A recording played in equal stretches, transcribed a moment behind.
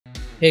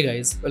Hey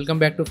guys, welcome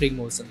back to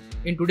𝗠𝗵𝗂𝗶𝗯𝗀.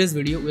 In today's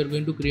video, we are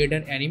going to create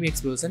an anime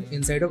explosion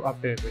inside of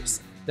After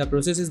Effects. The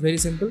process is very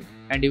simple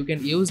and you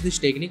can use this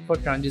technique for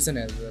transition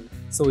as well.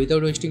 So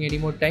without wasting any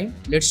more time,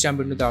 let's jump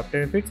into the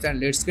After Effects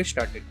and let's get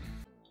started.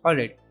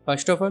 Alright,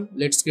 first of all,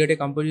 let's create a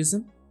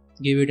composition.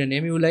 Give it a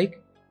name you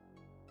like.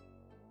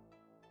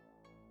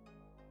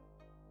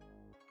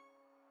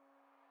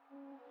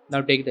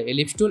 Now take the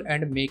ellipse tool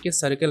and make a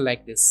circle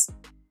like this.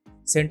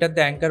 Center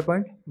the anchor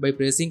point by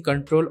pressing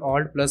Ctrl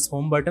Alt plus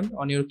Home button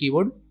on your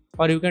keyboard,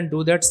 or you can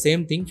do that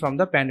same thing from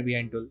the pan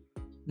behind tool.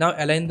 Now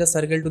align the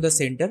circle to the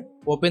center,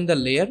 open the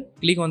layer,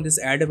 click on this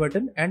add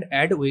button and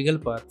add wiggle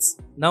paths.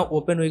 Now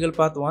open wiggle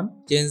path 1,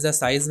 change the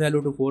size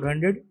value to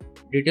 400,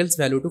 details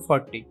value to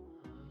 40.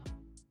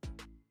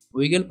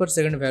 Wiggle per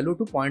second value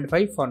to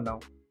 0.5 for now,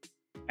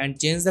 and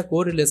change the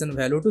correlation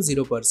value to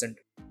 0%.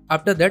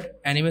 After that,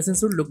 animation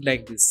should look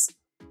like this.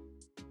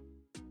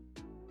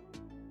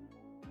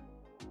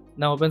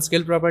 Now open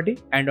scale property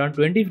and on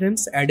 20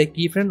 frames add a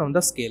keyframe on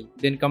the scale.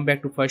 Then come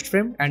back to first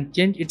frame and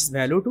change its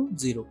value to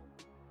 0.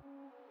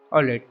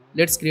 Alright,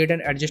 let's create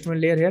an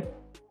adjustment layer here.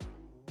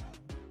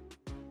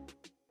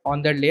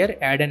 On that layer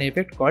add an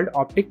effect called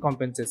optic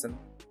compensation.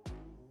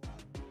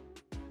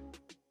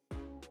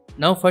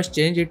 Now first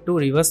change it to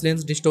reverse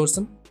lens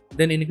distortion.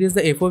 Then increase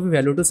the FOV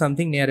value to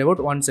something near about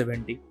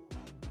 170.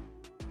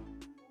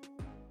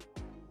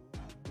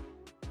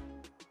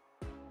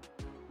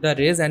 The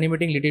rays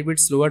animating little bit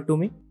slower to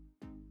me.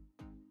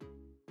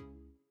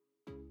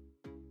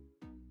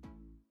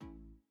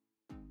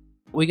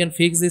 We can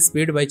fix the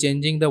speed by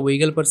changing the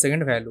wiggle per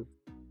second value.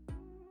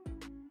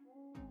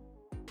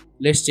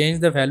 Let's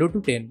change the value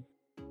to 10.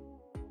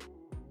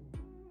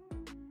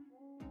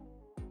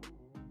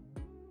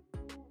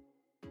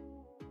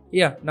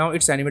 Yeah, now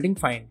it's animating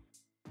fine.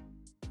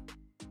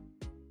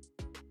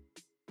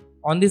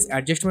 On this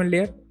adjustment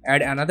layer,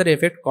 add another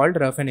effect called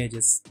roughen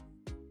edges.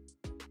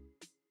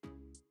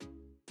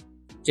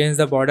 Change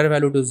the border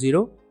value to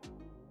 0,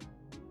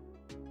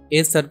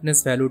 edge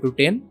sharpness value to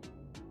 10.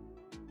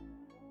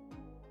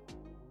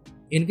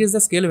 Increase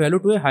the scale value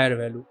to a higher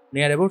value,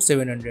 near about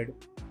 700.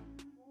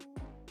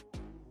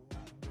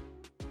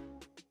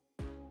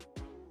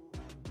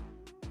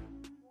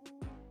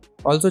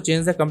 Also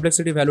change the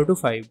complexity value to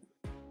 5.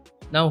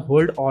 Now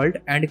hold Alt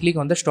and click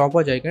on the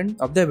stopwatch icon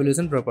of the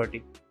evolution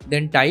property.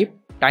 Then type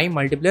time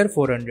multiplier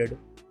 400.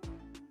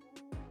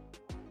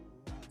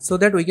 So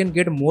that we can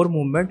get more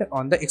movement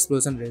on the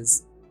explosion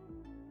rays.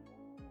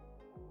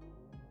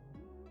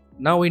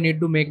 Now we need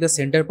to make the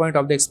center point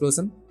of the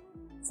explosion.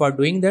 For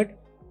doing that,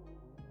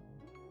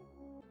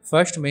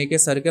 first make a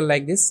circle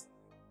like this,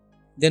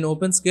 then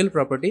open scale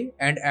property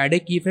and add a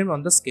keyframe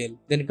on the scale.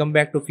 Then come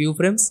back to few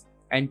frames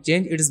and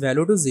change its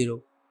value to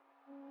 0.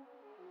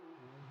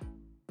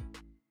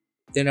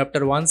 Then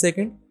after 1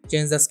 second,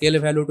 change the scale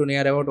value to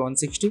near about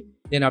 160.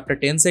 Then after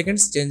 10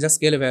 seconds, change the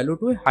scale value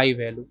to a high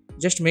value.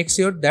 Just make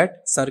sure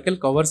that circle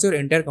covers your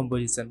entire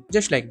composition,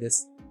 just like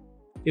this.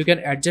 You can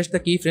adjust the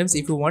keyframes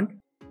if you want.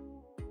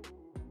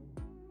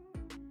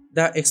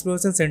 The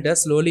explosion center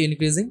slowly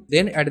increasing,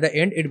 then at the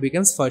end it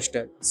becomes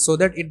faster, so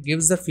that it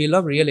gives the feel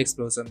of real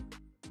explosion.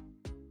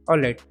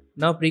 Alright,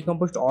 now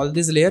pre-compose all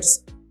these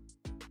layers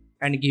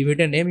and give it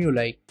a name you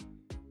like.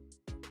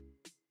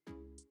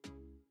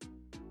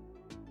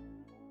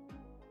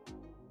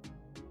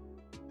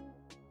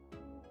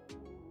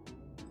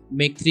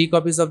 Make 3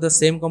 copies of the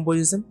same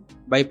composition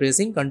by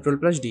pressing Ctrl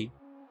plus D.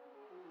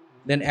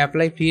 Then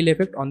apply fill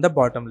effect on the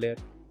bottom layer.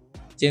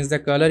 Change the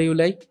color you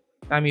like.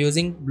 I am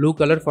using blue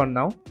color for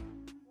now.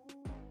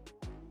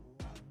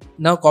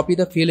 Now copy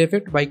the fill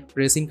effect by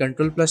pressing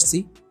Ctrl plus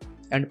C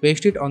and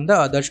paste it on the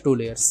other 2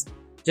 layers,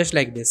 just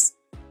like this.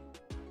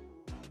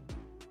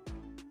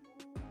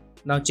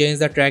 Now change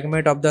the track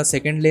matte of the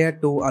second layer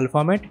to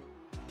alpha matte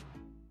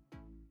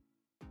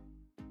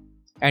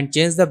and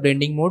change the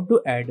blending mode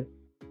to add.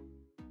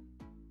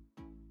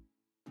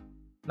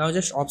 Now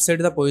just offset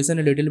the position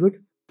a little bit,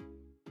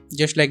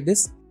 just like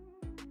this.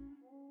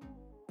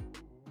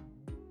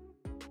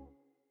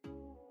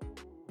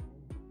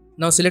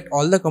 Now select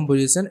all the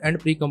composition and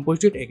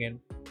pre-compose it again.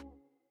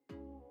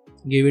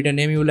 Give it a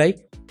name you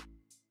like.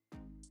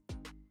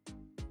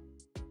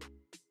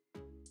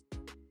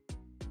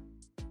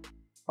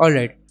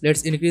 Alright,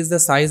 let's increase the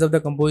size of the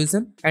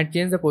composition and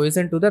change the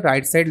position to the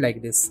right side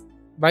like this.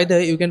 By the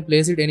way, you can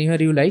place it anywhere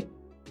you like.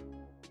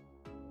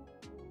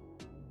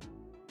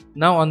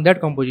 Now on that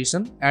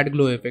composition, add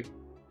glow effect.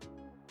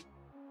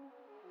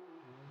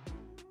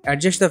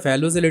 Adjust the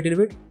values a little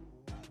bit.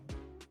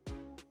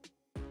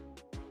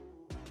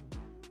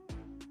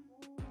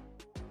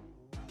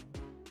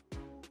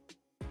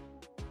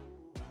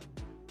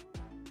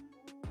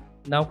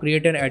 Now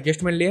create an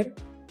adjustment layer.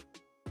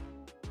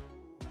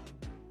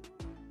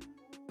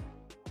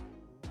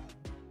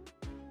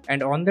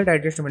 And on that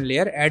adjustment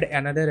layer, add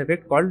another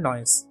effect called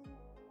noise.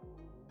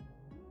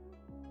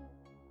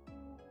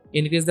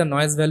 Increase the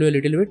noise value a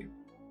little bit.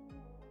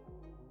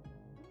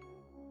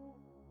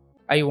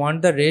 I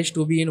want the rays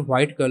to be in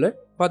white color.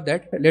 For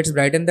that, let's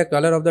brighten the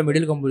color of the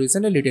middle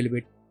composition a little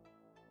bit.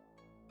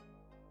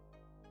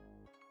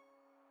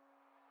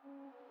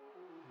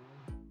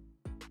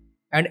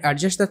 and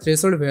adjust the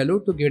threshold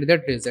value to get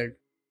that result.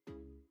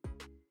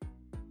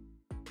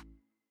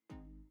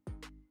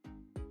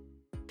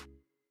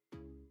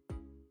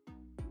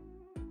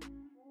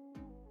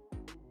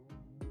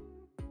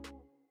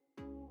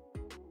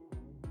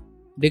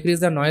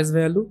 Decrease the noise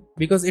value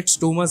because it's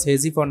too much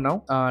hazy for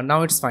now.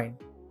 Now it's fine.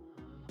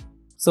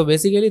 So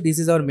basically this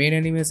is our main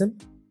animation,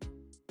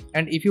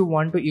 and if you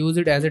want to use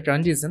it as a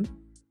transition,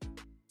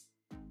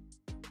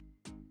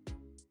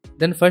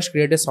 then first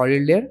create a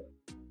solid layer,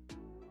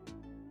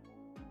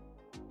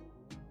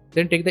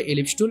 then take the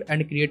ellipse tool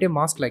and create a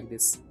mask like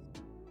this.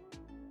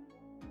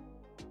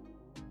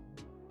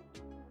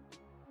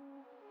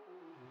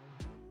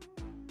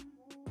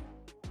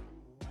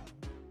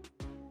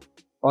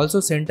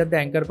 Also center the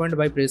anchor point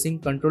by pressing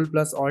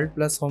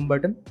Ctrl+Alt+Home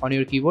button on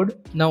your keyboard.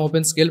 Now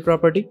open scale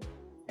property,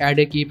 add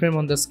a keyframe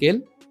on the scale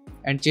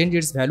and change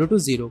its value to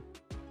 0.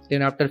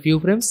 Then after few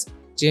frames,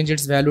 change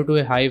its value to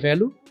a high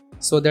value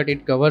so that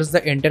it covers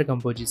the entire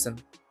composition.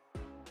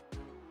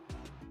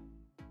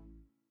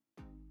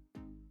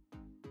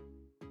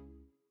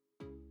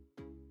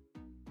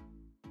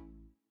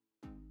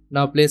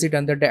 Now place it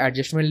under the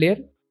adjustment layer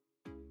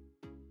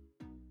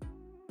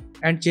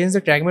and change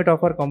the tag mate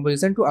of our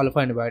composition to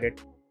𝗠𝗵.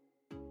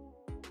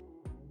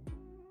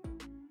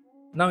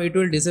 Now it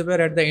will disappear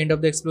at the end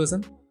of the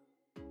explosion.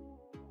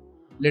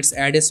 Let's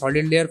add a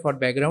solid layer for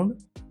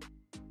background.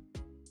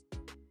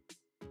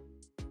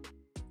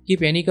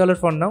 Keep any color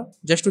for now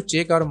just to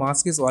check our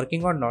mask is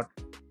working or not.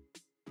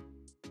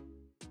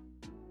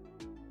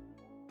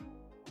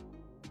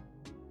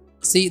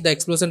 See, the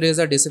explosion rays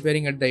are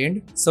disappearing at the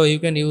end, so you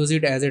can use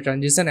it as a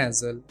transition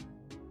as well.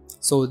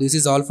 So this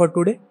is all for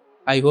today.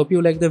 I hope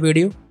you like the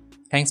video.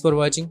 Thanks for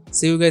watching.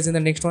 See you guys in the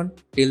next one.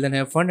 Till then,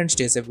 have fun and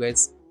stay safe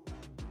guys.